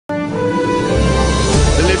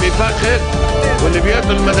بيفخر واللي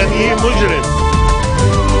بيقتل المدنيين مجرم.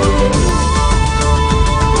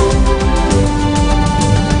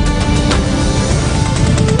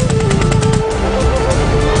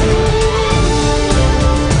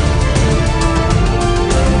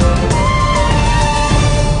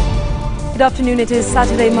 Good afternoon. It is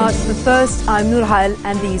Saturday, March the 1st. I'm Nur Hael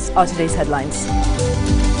and these are today's headlines.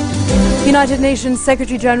 United Nations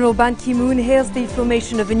Secretary General Ban Ki-moon hails the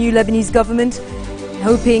formation of a new Lebanese government,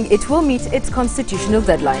 hoping it will meet its constitutional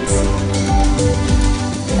deadlines.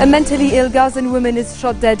 A mentally ill Gazan woman is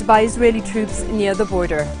shot dead by Israeli troops near the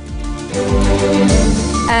border.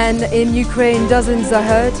 And in Ukraine, dozens are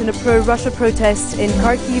hurt in a pro-Russia protest in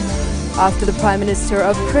Kharkiv after the Prime Minister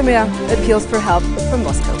of Crimea appeals for help from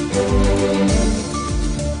Moscow.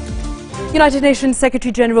 United Nations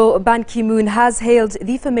Secretary General Ban Ki-moon has hailed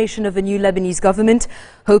the formation of a new Lebanese government,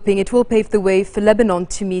 hoping it will pave the way for Lebanon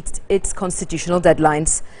to meet its constitutional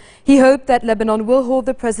deadlines. He hoped that Lebanon will hold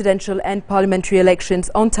the presidential and parliamentary elections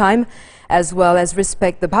on time, as well as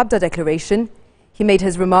respect the Babda Declaration. He made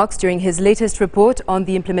his remarks during his latest report on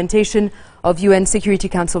the implementation of UN Security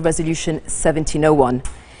Council Resolution 1701.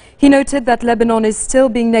 He noted that Lebanon is still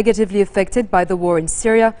being negatively affected by the war in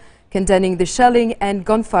Syria, condemning the shelling and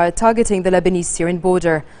gunfire targeting the Lebanese-Syrian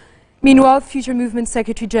border. Meanwhile, Future Movement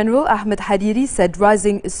Secretary General Ahmed Hariri said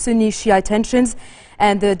rising Sunni-Shia tensions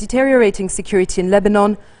and the deteriorating security in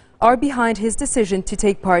Lebanon are behind his decision to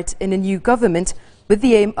take part in a new government with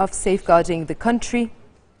the aim of safeguarding the country.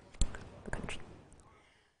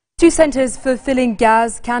 Two centers for filling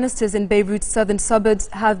gas canisters in Beirut's southern suburbs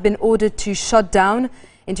have been ordered to shut down.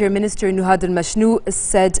 Interior Minister Nuhad al-Mashnou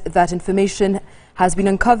said that information has been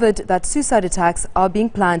uncovered that suicide attacks are being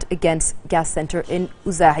planned against gas center in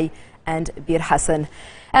Uzahi and Bir Hassan.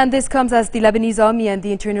 And this comes as the Lebanese army and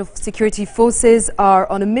the internal security forces are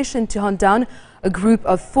on a mission to hunt down a group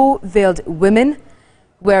of 4 veiled women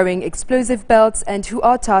wearing explosive belts and who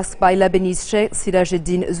are tasked by Lebanese Sheikh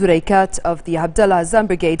Sirajuddin Zuraikat of the Abdullah Hazan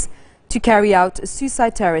Brigades to carry out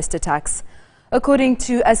suicide terrorist attacks. According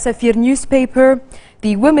to As-Safir newspaper,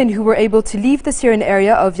 the women who were able to leave the Syrian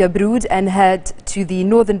area of Yabrud and head to the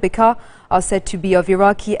northern Bekaa are said to be of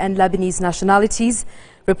Iraqi and Lebanese nationalities.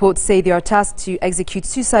 Reports say they are tasked to execute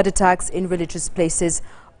suicide attacks in religious places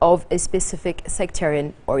of a specific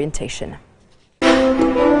sectarian orientation.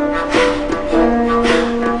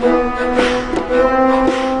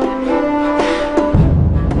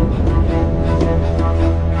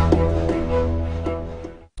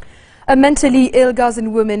 A mentally ill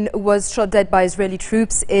Gazan woman was shot dead by Israeli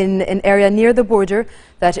troops in an area near the border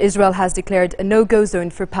that Israel has declared a no-go zone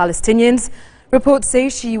for Palestinians. Reports say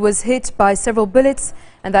she was hit by several bullets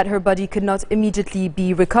and that her body could not immediately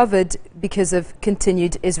be recovered because of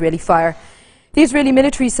continued Israeli fire. The Israeli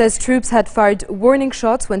military says troops had fired warning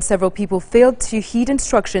shots when several people failed to heed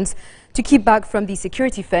instructions to keep back from the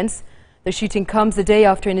security fence. The shooting comes a day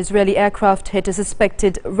after an Israeli aircraft hit a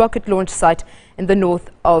suspected rocket launch site in the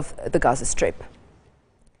north of the Gaza Strip.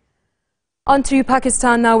 On to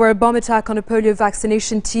Pakistan now, where a bomb attack on a polio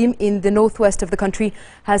vaccination team in the northwest of the country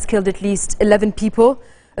has killed at least 11 people.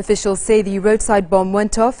 Officials say the roadside bomb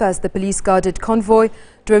went off as the police-guarded convoy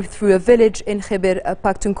drove through a village in Khyber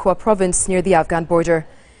Pakhtunkhwa province near the Afghan border.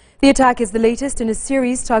 The attack is the latest in a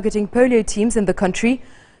series targeting polio teams in the country.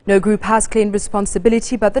 No group has claimed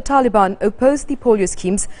responsibility, but the Taliban oppose the polio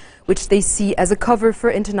schemes, which they see as a cover for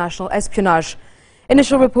international espionage.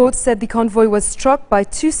 Initial reports said the convoy was struck by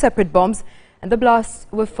 2 separate bombs, and the blasts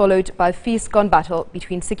were followed by a fierce gun battle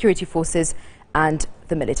between security forces and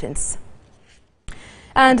the militants.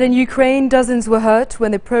 And in Ukraine, dozens were hurt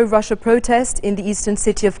when the pro-Russia protest in the eastern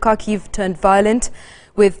city of Kharkiv turned violent,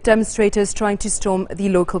 with demonstrators trying to storm the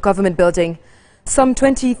local government building. Some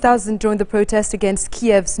 20,000 joined the protest against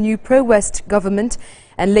Kiev's new pro-West government,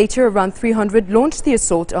 and later around 300 launched the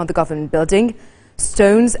assault on the government building.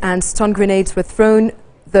 Stones and stun grenades were thrown,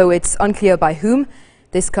 though it's unclear by whom.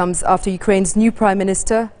 This comes after Ukraine's new Prime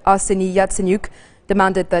Minister, Arseniy Yatsenyuk,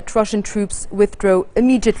 demanded that Russian troops withdraw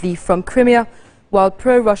immediately from Crimea, while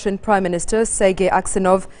pro-Russian Prime Minister Sergei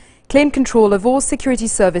Aksenov claimed control of all security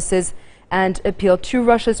services and appealed to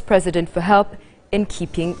Russia's president for help in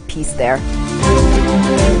keeping peace there.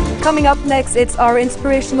 Coming up next, it's our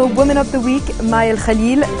inspirational Woman of the Week, Maël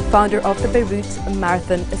Khalil, founder of the Beirut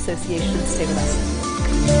Marathon Association. Stay with us.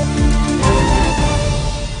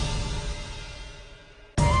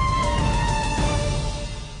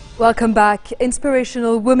 Welcome back.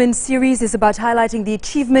 Inspirational Women series is about highlighting the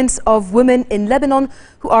achievements of women in Lebanon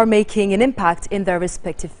who are making an impact in their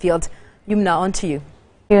respective field. Yumna, on to you.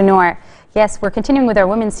 Noor. Yes, we're continuing with our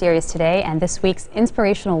women's series today, and this week's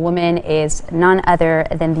inspirational woman is none other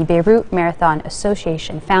than the Beirut Marathon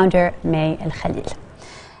Association founder, May El Khalil.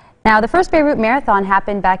 Now, the first Beirut Marathon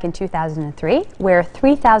happened back in 2003, where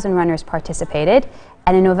 3,000 runners participated,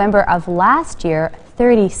 and in November of last year,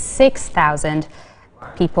 36,000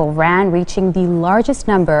 people ran, reaching the largest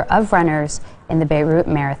number of runners in the Beirut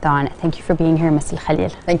Marathon. Thank you for being here, Ms. El Khalil.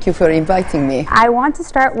 Thank you for inviting me. I want to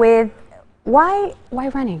start with why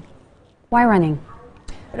running? Why running?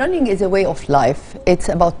 Running is a way of life. It's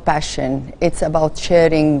about passion. It's about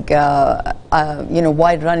sharing,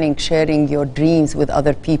 while running, sharing your dreams with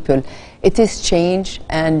other people. It is change,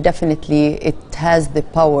 and definitely it has the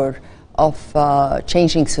power of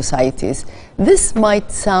changing societies. This might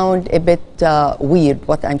sound a bit weird,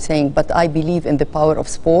 what I'm saying, but I believe in the power of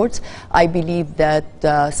sports. I believe that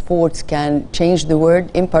sports can change the world.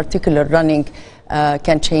 In particular, running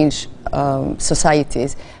can change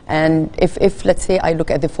societies. And if let's say I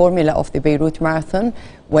look at the formula of the Beirut Marathon,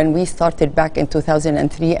 when we started back in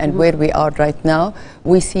 2003 and where we are right now,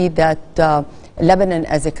 we see that Lebanon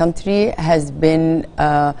as a country has been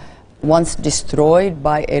once destroyed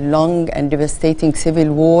by a long and devastating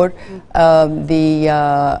civil war.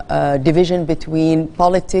 The division between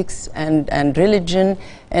politics and religion,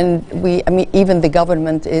 and even the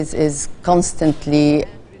government is constantly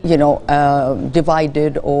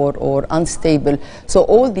divided or unstable. So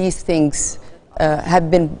all these things have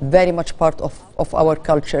been very much part of our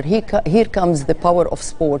culture. Here comes the power of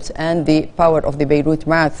sports and the power of the Beirut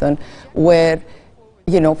Marathon, where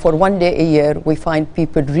for one day a year we find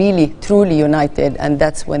people really truly united, and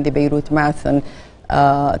that's when the Beirut Marathon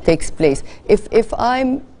takes place. If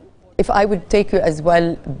I would take you as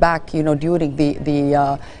well back, during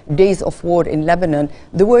the days of war in Lebanon,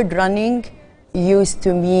 the word running used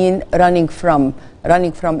to mean running from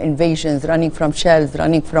invasions, running from shells,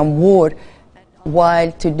 running from war, while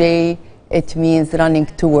today it means running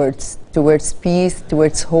towards peace,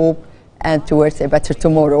 towards hope, and towards a better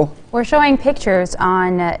tomorrow. We're showing pictures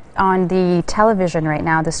on the television right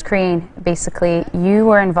now, the screen. Basically, you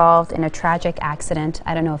were involved in a tragic accident.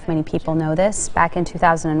 I don't know if many people know this. Back in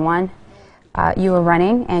 2001, you were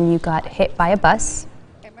running and you got hit by a bus,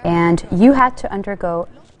 and you had to undergo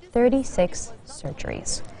 36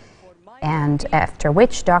 surgeries, and after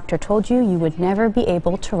which doctor told you you would never be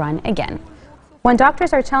able to run again. When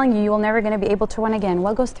doctors are telling you you're never going to be able to run again,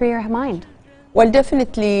 what goes through your mind? Well,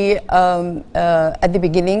 definitely at the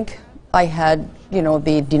beginning I had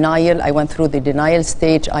the denial. I went through the denial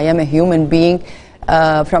stage. I am a human being.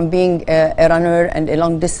 From being a runner and a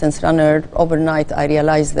long distance runner, overnight I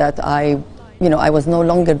realized that I was no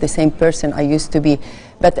longer the same person I used to be.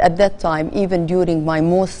 But at that time, even during my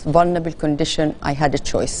most vulnerable condition, I had a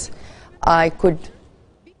choice. I could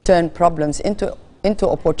turn problems into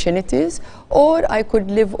opportunities, or I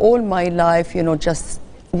could live all my life,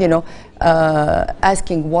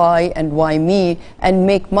 asking why and why me, and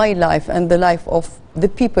make my life and the life of the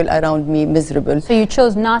people around me miserable. So you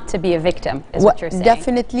chose not to be a victim, is what you're saying?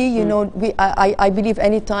 Definitely, I believe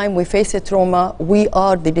anytime we face a trauma, we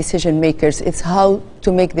are the decision makers. It's how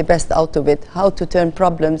to make the best out of it, how to turn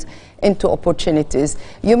problems into opportunities.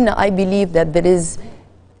 Yumna, I believe that there is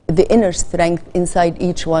the inner strength inside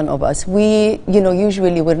each one of us. We,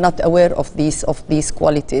 usually we're not aware of these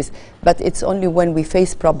qualities, but it's only when we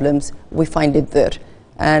face problems we find it there.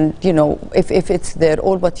 And if it's there,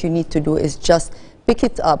 all what you need to do is just pick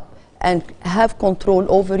it up and have control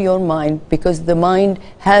over your mind, because the mind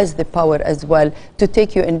has the power as well to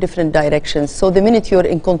take you in different directions. So the minute you're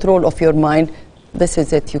in control of your mind, this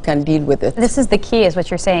is it, you can deal with it. This is the key, is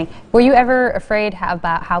what you're saying. Were you ever afraid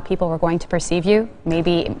about how people were going to perceive you?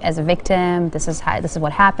 Maybe as a victim, this is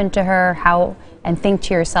what happened to her, and think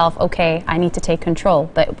to yourself, okay, I need to take control.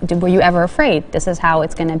 But were you ever afraid, this is how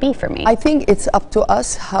it's going to be for me? I think it's up to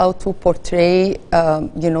us how to portray,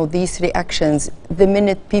 these reactions. The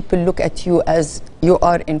minute people look at you as you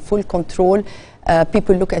are in full control,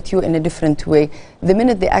 people look at you in a different way. The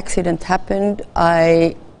minute the accident happened,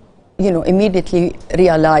 I immediately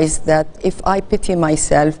realized that if I pity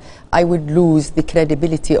myself, I would lose the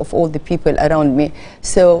credibility of all the people around me.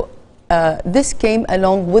 So this came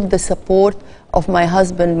along with the support of my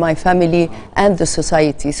husband, my family, and the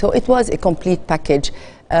society. So it was a complete package.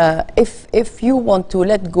 If you want to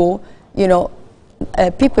let go,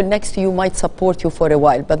 people next to you might support you for a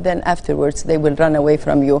while, but then afterwards they will run away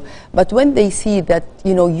from you. But when they see that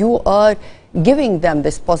you are giving them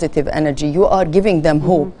this positive energy, you are giving them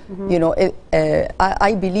hope.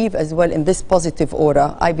 I believe as well in this positive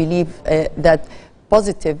aura. I believe that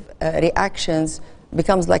positive reactions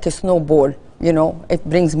becomes like a snowball. you know, it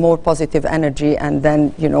brings more positive energy, and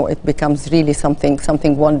then, you know, it becomes really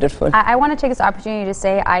something wonderful. I want to take this opportunity to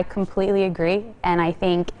say I completely agree, and I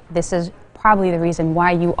think this is probably the reason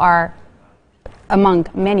why you are, among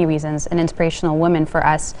many reasons, an inspirational woman for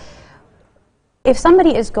us. If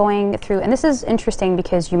somebody is going through, and this is interesting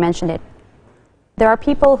because you mentioned it, there are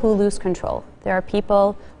people who lose control. There are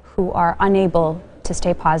people who are unable to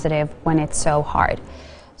stay positive when it's so hard.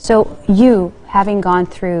 So you, having gone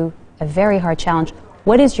through a very hard challenge,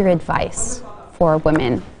 what is your advice for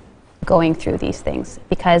women going through these things?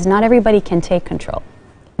 Because not everybody can take control.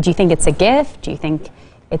 Do you think it's a gift? Do you think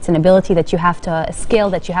it's an ability that you have to, a skill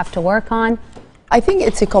that you have to work on? I think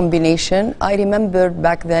it's a combination. I remember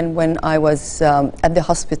back then when I was at the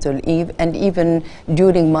hospital, and even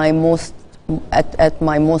during my at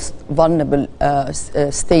my most vulnerable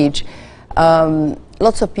stage,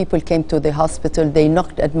 lots of people came to the hospital, they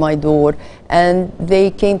knocked at my door, and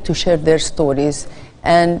they came to share their stories.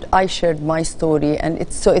 And I shared my story, and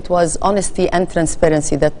so it was honesty and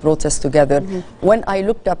transparency that brought us together. When I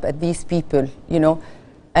looked up at these people, you know,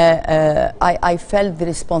 I felt the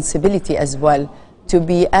responsibility as well to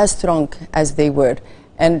be as strong as they were.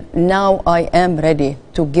 And now I am ready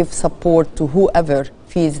to give support to whoever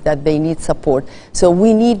feels that they need support. So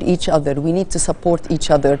we need each other. We need to support each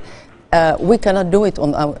other. We cannot do it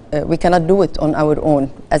on our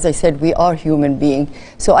own. As I said, we are human beings.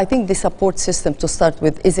 So I think the support system to start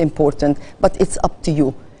with is important, but it's up to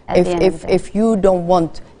you. If you don't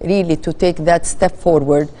want really to take that step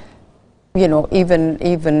forward, you know, even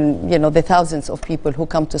you know, the thousands of people who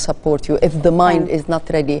come to support you, if the mind is not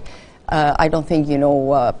ready, I don't think, you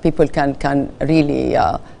know, people can really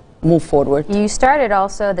move forward. You started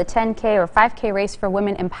also the 10K or 5K race for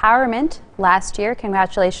women empowerment last year.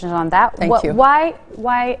 Congratulations on that. Thank you. Why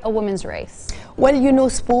a women's race? Well, you know,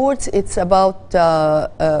 sports, it's about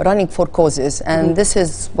running for causes, and this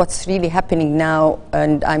is what's really happening now,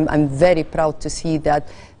 and I'm very proud to see that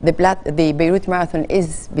the Beirut Marathon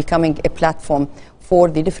is becoming a platform for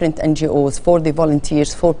the different NGOs, for the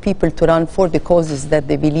volunteers, for people to run for the causes that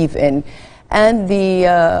they believe in. And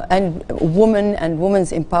women and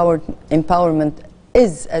women's empowerment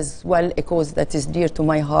is as well a cause that is dear to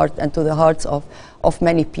my heart and to the hearts of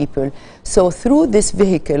many people. So through this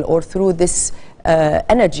vehicle, or through this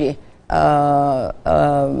energy,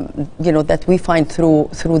 you know, that we find through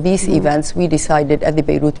these events, we decided at the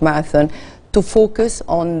Beirut Marathon to focus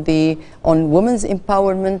on women's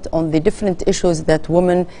empowerment, on the different issues that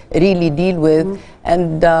women really deal with.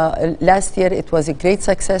 And last year it was a great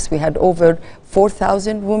success. We had over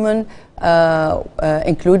 4,000 women,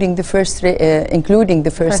 including the first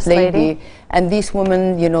lady. And these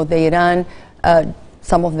women, you know, they ran.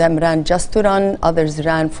 Some of them ran just to run, others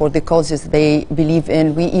ran for the causes they believe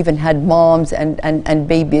in. We even had moms and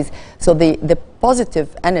babies. So the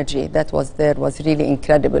positive energy that was there was really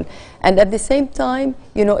incredible. And at the same time,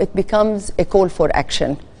 you know, it becomes a call for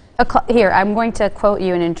action. Here, I'm going to quote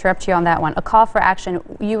you and interrupt you on that one. A call for action.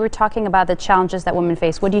 You were talking about the challenges that women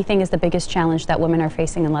face. What do you think is the biggest challenge that women are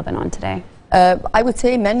facing in Lebanon today? I would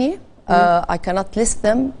say many. I cannot list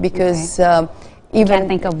them because You can't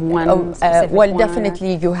think of one specific well, one,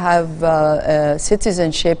 definitely you have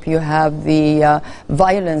citizenship, you have the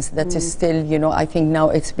violence that is still, you know, I think now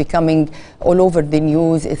it's becoming all over the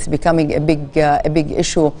news, it's becoming a big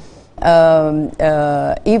issue.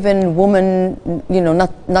 Even women, you know,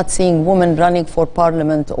 not seeing women running for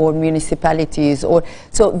parliament or municipalities, or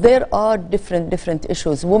so there are different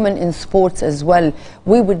issues. Women in sports as well.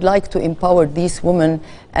 We would like to empower these women,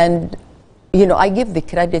 and you know, I give the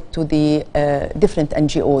credit to the different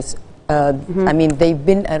NGOs. I mean, they've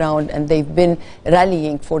been around and they've been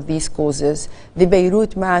rallying for these causes. The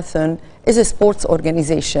Beirut Marathon is a sports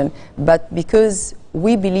organization, but because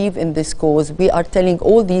we believe in this cause, we are telling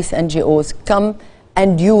all these NGOs, come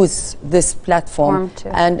and use this platform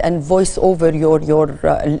and voice over your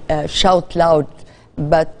shout loud.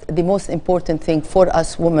 But the most important thing for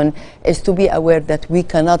us women is to be aware that we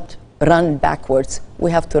cannot run backwards. We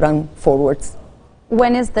have to run forwards.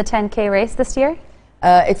 When is the 10K race this year?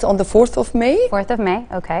 It's on the 4th of May. 4th of May,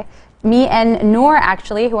 okay. Me and Noor,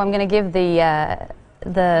 actually, who I'm going to give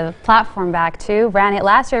the platform back to, ran it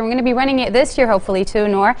last year. We're going to be running it this year, hopefully, too,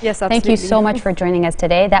 Noor. Yes, absolutely. Thank you so much for joining us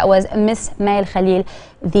today. That was Miss Mail Khalil,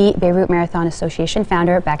 the Beirut Marathon Association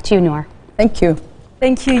founder. Back to you, Noor. Thank you.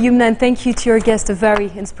 Thank you, Yumna, and thank you to your guest, a very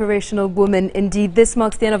inspirational woman indeed. This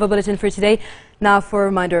marks the end of our bulletin for today. Now for a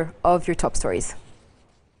reminder of your top stories.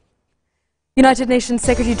 United Nations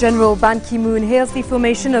Secretary General Ban Ki-moon hails the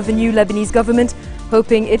formation of a new Lebanese government,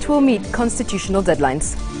 hoping it will meet constitutional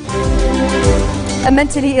deadlines. A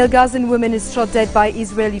mentally ill Gazan woman is shot dead by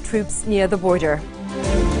Israeli troops near the border.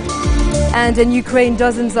 And in Ukraine,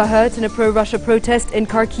 dozens are hurt in a pro-Russia protest in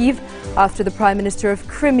Kharkiv after the Prime Minister of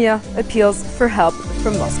Crimea appeals for help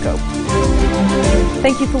from Moscow.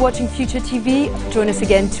 Thank you for watching Future TV. Join us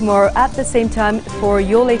again tomorrow at the same time for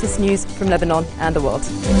your latest news from Lebanon and the world.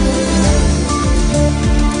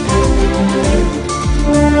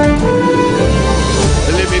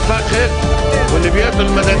 اللي بيفخر واللي بيقتل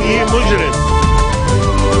المدنيين مجرم.